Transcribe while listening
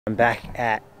I'm back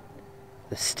at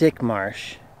the Stick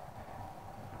Marsh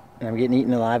and I'm getting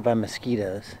eaten alive by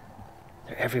mosquitoes.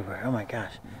 They're everywhere, oh my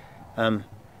gosh. But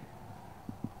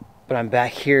I'm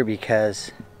back here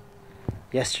because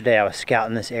yesterday I was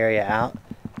scouting this area out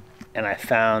and I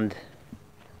found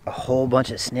a whole bunch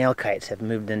of snail kites have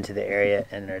moved into the area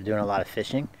and they're doing a lot of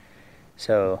fishing.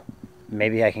 So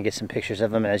maybe I can get some pictures of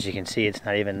them. And as you can see, it's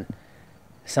not even,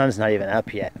 the sun's not even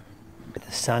up yet. But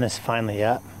the sun is finally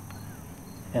up.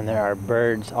 And there are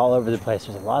birds all over the place.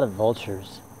 There's a lot of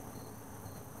vultures.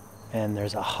 And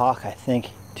there's a hawk, I think,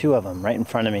 2 of them right in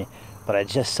front of me. But I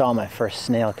just saw my first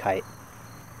snail kite.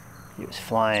 He was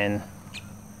flying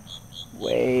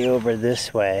way over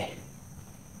this way.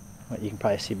 Well, you can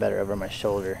probably see better over my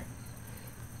shoulder.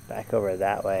 Back over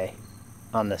that way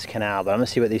on this canal. But I'm gonna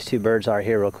see what these 2 birds are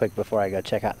here real quick before I go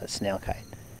check out the snail kite.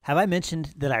 Have I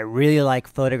mentioned that I really like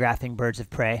photographing birds of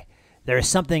prey? There is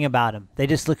something about them. They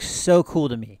just look so cool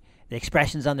to me. The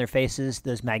expressions on their faces,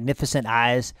 those magnificent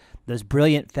eyes, those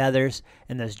brilliant feathers,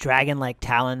 and those dragon-like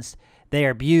talons, they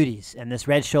are beauties, and this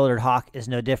red-shouldered hawk is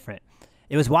no different.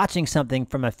 It was watching something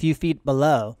from a few feet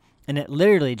below, and it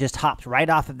literally just hopped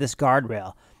right off of this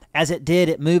guardrail. As it did,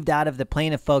 it moved out of the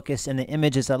plane of focus, and the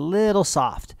image is a little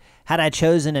soft. Had I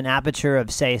chosen an aperture of,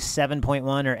 say,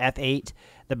 7.1 or f8,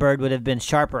 the bird would have been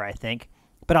sharper, I think.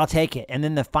 But I'll take it. And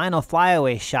then the final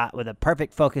flyaway shot with a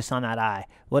perfect focus on that eye.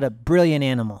 What a brilliant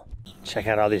animal. Check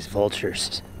out all these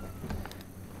vultures.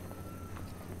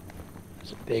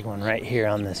 There's a big one right here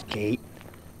on this gate.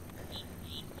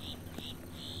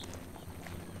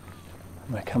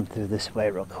 I'm gonna come through this way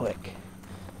real quick,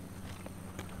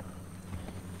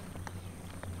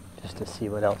 just to see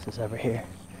what else is over here.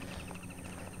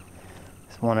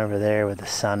 There's one over there with the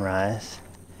sunrise.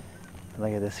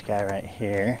 Look at this guy right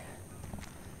here.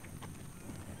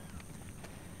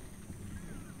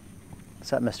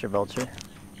 What's up, Mr. Vulture?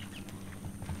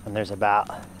 And there's about,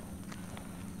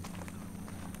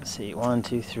 let's see, 1,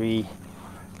 2, 3,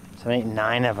 7, 8,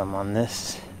 9 of them on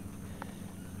this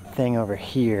thing over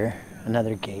here.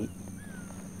 Another gate.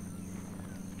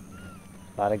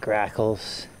 A lot of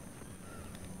grackles.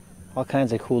 All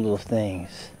kinds of cool little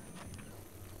things.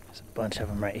 There's a bunch of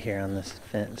them right here on this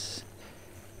fence.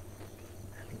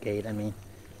 Gate, I mean.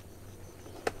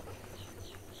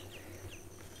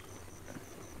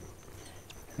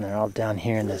 And they're all down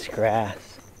here in this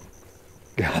grass.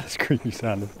 God, that's creepy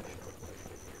sounding.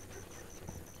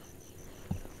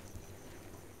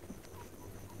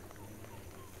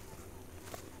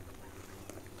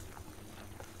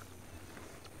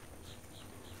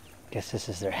 Guess this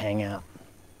is their hangout.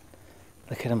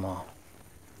 Look at them all.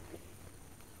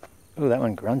 Ooh, that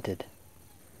one grunted.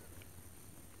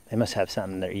 They must have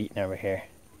something they're eating over here.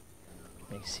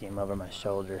 You can see them over my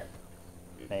shoulder,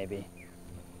 maybe.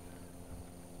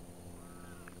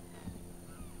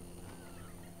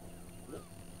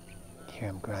 Hear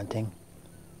them grunting.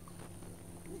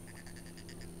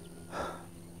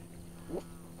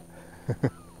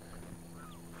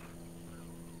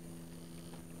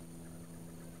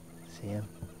 See them?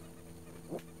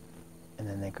 And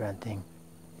then they're grunting.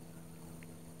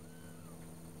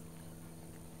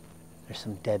 There's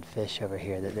some dead fish over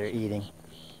here that they're eating.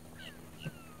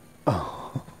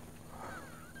 Oh.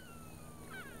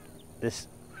 This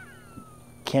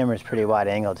camera's pretty wide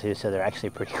angle too, so they're actually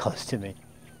pretty close to me.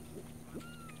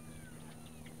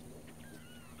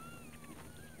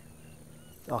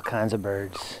 All kinds of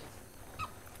birds.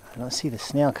 I don't see the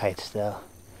snail kites though.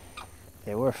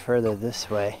 They were further this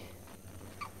way.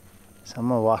 So I'm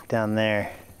gonna walk down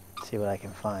there, see what I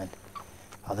can find.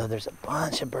 Although there's a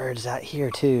bunch of birds out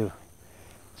here too.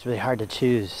 It's really hard to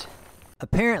choose.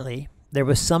 Apparently, there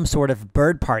was some sort of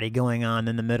bird party going on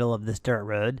in the middle of this dirt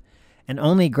road, and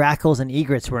only grackles and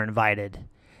egrets were invited.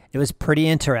 It was pretty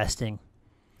interesting.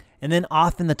 And then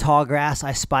off in the tall grass,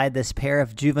 I spied this pair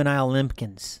of juvenile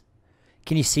limpkins.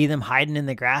 Can you see them hiding in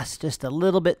the grass just a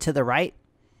little bit to the right?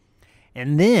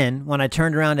 And then, when I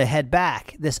turned around to head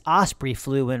back, this osprey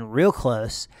flew in real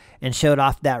close and showed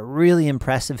off that really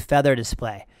impressive feather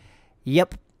display.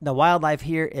 Yep, the wildlife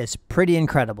here is pretty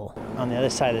incredible. On the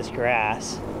other side of this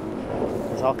grass,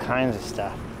 there's all kinds of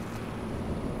stuff.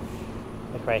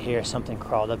 Like right here, something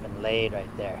crawled up and laid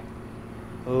right there.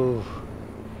 Ooh,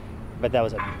 but that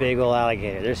was a big old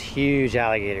alligator. There's huge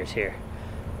alligators here.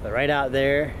 But right out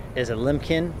there is a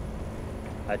limpkin,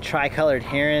 a tricolored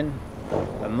heron,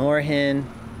 a moorhen,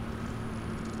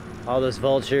 all those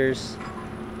vultures,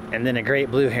 and then a great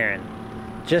blue heron.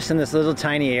 Just in this little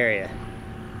tiny area.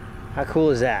 How cool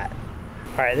is that?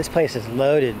 All right, this place is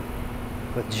loaded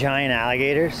with giant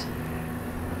alligators.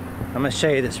 I'm gonna show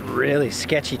you this really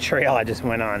sketchy trail I just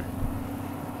went on.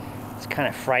 It's kind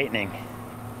of frightening.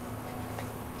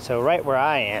 So right where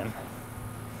I am,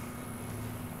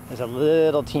 there's a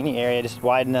little teeny area just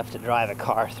wide enough to drive a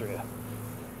car through.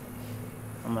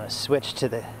 I'm gonna switch to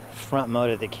the front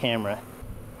mode of the camera.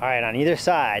 All right, on either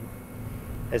side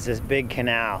is this big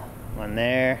canal. One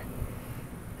there,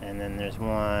 and then there's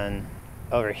one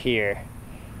over here.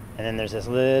 And then there's this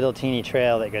little teeny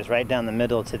trail that goes right down the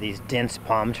middle to these dense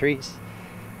palm trees.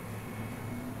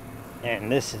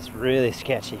 And this is really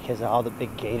sketchy because of all the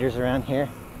big gators around here.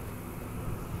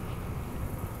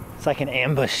 It's like an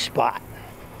ambush spot.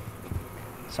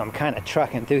 So I'm kind of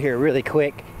trucking through here really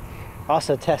quick.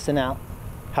 Also testing out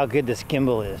how good this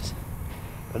gimbal is.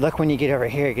 But look, when you get over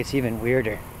here, it gets even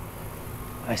weirder.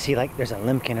 I see like there's a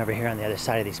limpkin over here on the other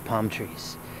side of these palm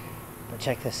trees. But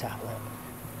check this out, look.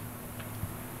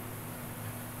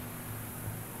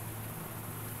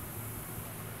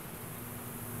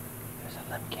 There's a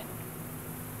limpkin.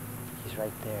 He's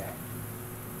right there.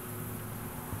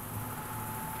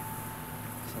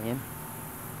 See him?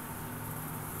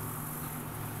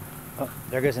 Oh,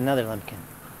 there goes another limpkin.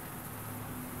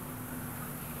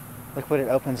 Look what it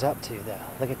opens up to, though.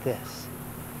 Look at this.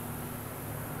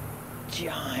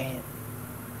 Giant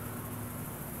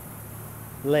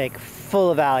lake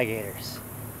full of alligators.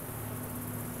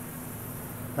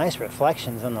 Nice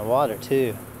reflections on the water,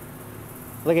 too.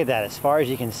 Look at that, as far as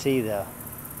you can see, though.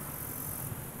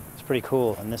 It's pretty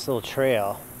cool. And this little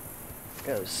trail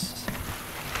goes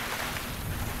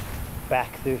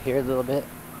back through here a little bit.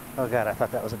 Oh God, I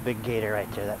thought that was a big gator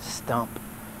right there, that stump.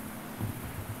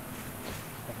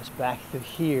 It goes back through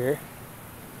here.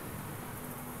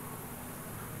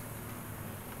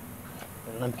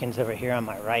 The limpkin's over here on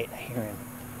my right. I hear him.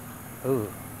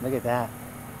 Ooh, look at that.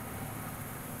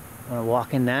 Want to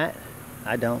walk in that?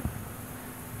 I don't.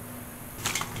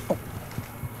 Oh.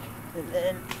 And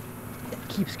then it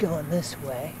keeps going this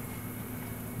way,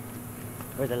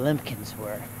 where the limpkins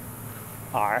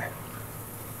are.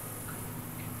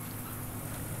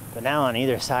 But now on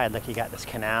either side, look, you got this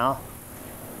canal.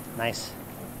 Nice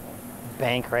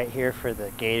bank right here for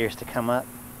the gators to come up.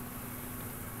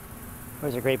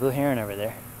 There's a great blue heron over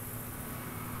there.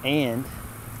 And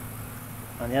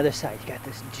on the other side, you got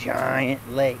this giant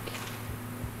lake.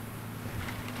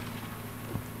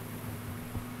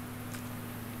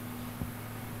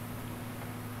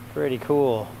 Pretty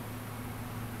cool.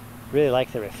 Really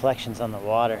like the reflections on the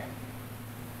water.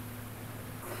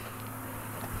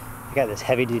 I got this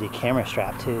heavy-duty camera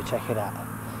strap too, check it out.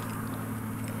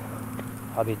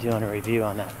 I'll be doing a review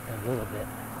on that in a little bit.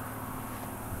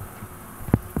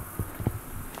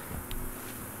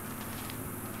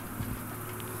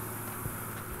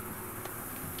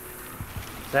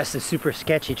 That's the super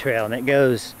sketchy trail, and it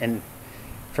goes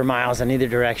for miles in either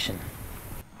direction.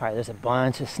 All right, there's a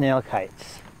bunch of snail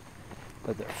kites,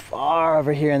 but they're far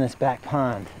over here in this back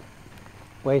pond.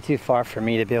 Way too far for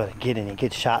me to be able to get any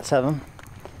good shots of them.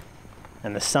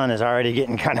 And the sun is already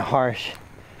getting kind of harsh,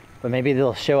 but maybe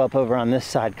they'll show up over on this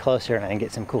side closer and I can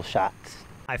get some cool shots.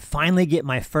 I finally get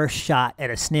my first shot at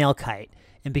a snail kite,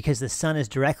 and because the sun is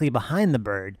directly behind the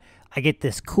bird, I get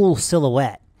this cool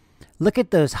silhouette. Look at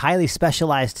those highly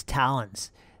specialized talons.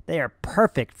 They are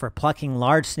perfect for plucking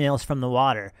large snails from the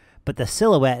water, but the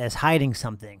silhouette is hiding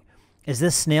something. Is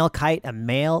this snail kite a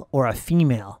male or a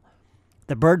female?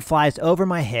 The bird flies over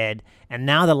my head, and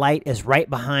now the light is right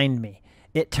behind me.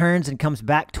 It turns and comes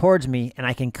back towards me, and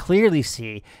I can clearly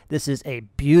see this is a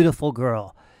beautiful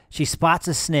girl. She spots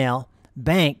a snail,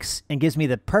 banks, and gives me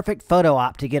the perfect photo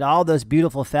op to get all those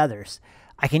beautiful feathers.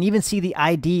 I can even see the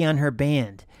ID on her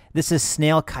band. This is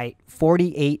Snail Kite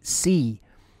 48C.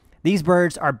 These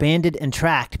birds are banded and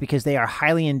tracked because they are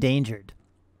highly endangered.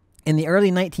 In the early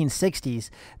 1960s,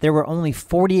 there were only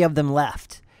 40 of them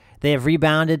left. They have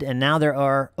rebounded, and now there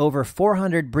are over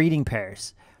 400 breeding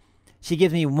pairs. She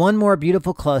gives me one more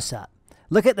beautiful close-up.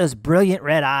 Look at those brilliant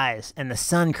red eyes and the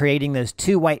sun creating those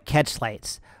two white catch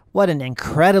lights. What an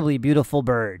incredibly beautiful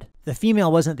bird. The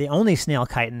female wasn't the only snail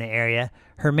kite in the area.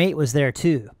 Her mate was there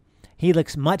too. He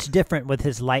looks much different with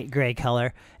his light gray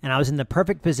color, and I was in the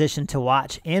perfect position to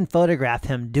watch and photograph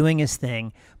him doing his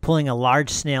thing, pulling a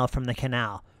large snail from the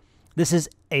canal. This is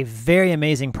a very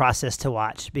amazing process to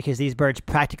watch because these birds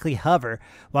practically hover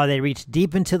while they reach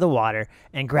deep into the water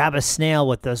and grab a snail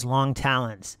with those long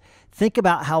talons. Think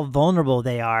about how vulnerable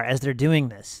they are as they're doing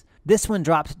this. This one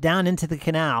dropped down into the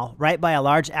canal right by a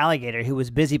large alligator who was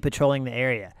busy patrolling the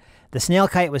area. The snail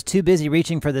kite was too busy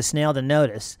reaching for the snail to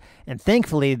notice, and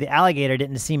thankfully the alligator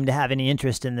didn't seem to have any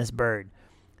interest in this bird.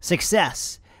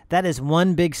 Success! That is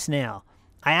one big snail.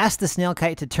 I asked the snail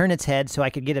kite to turn its head so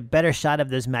I could get a better shot of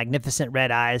those magnificent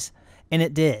red eyes, And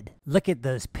it did. Look at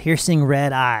those piercing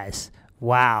red eyes.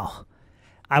 Wow.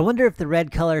 I wonder if the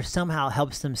red color somehow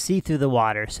helps them see through the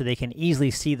water so they can easily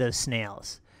see those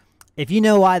snails. If you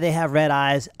know why they have red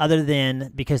eyes other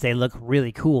than because they look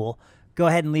really cool, go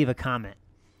ahead and leave a comment.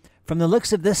 From the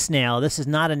looks of this snail, this is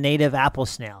not a native apple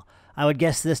snail. I would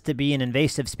guess this to be an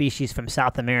invasive species from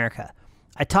South America.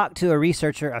 I talked to a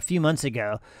researcher a few months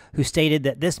ago who stated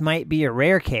that this might be a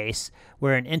rare case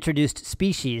where an introduced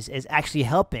species is actually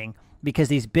helping because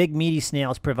these big meaty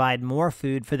snails provide more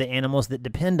food for the animals that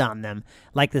depend on them,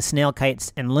 like the snail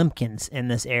kites and limpkins in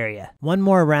this area. One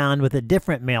more round with a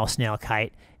different male snail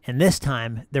kite, and this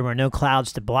time there were no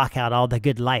clouds to block out all the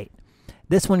good light.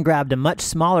 This one grabbed a much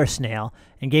smaller snail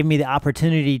and gave me the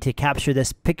opportunity to capture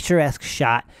this picturesque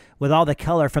shot with all the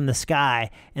color from the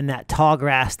sky and that tall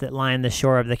grass that lined the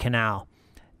shore of the canal.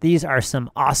 These are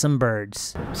some awesome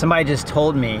birds. Somebody just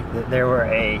told me that there were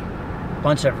a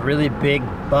bunch of really big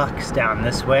bucks down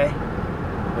this way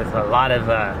with a lot of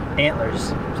antlers.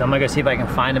 So I'm gonna go see if I can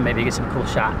find them, maybe get some cool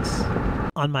shots.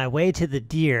 On my way to the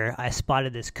deer, I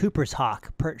spotted this Cooper's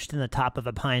hawk perched in the top of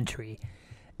a pine tree.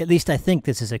 At least I think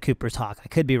this is a Cooper's hawk. I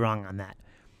could be wrong on that.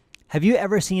 Have you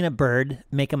ever seen a bird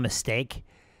make a mistake?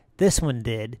 This one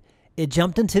did. It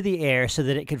jumped into the air so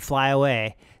that it could fly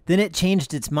away. Then it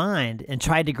changed its mind and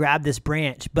tried to grab this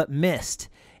branch, but missed,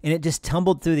 and it just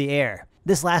tumbled through the air.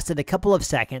 This lasted a couple of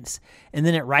seconds, and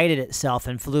then it righted itself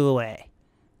and flew away.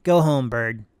 Go home,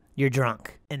 bird. You're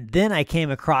drunk. And then I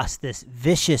came across this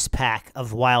vicious pack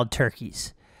of wild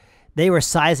turkeys. They were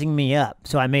sizing me up,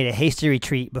 so I made a hasty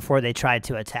retreat before they tried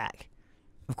to attack.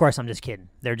 Of course, I'm just kidding.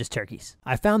 They're just turkeys.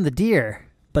 I found the deer,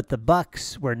 but the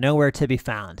bucks were nowhere to be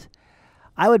found.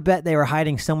 I would bet they were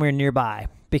hiding somewhere nearby,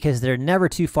 because they're never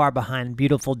too far behind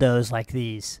beautiful does like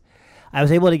these. I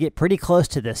was able to get pretty close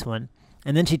to this one,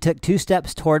 and then she took 2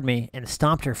 steps toward me and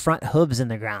stomped her front hooves in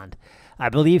the ground. I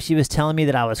believe she was telling me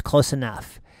that I was close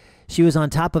enough. She was on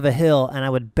top of a hill, and I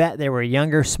would bet there were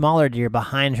younger, smaller deer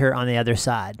behind her on the other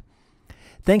side.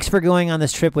 Thanks for going on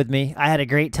this trip with me. I had a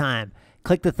great time.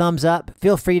 Click the thumbs up,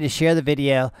 feel free to share the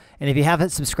video, and if you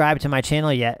haven't subscribed to my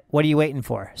channel yet, what are you waiting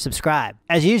for? Subscribe.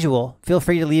 As usual, feel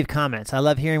free to leave comments. I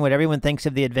love hearing what everyone thinks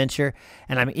of the adventure,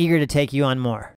 and I'm eager to take you on more.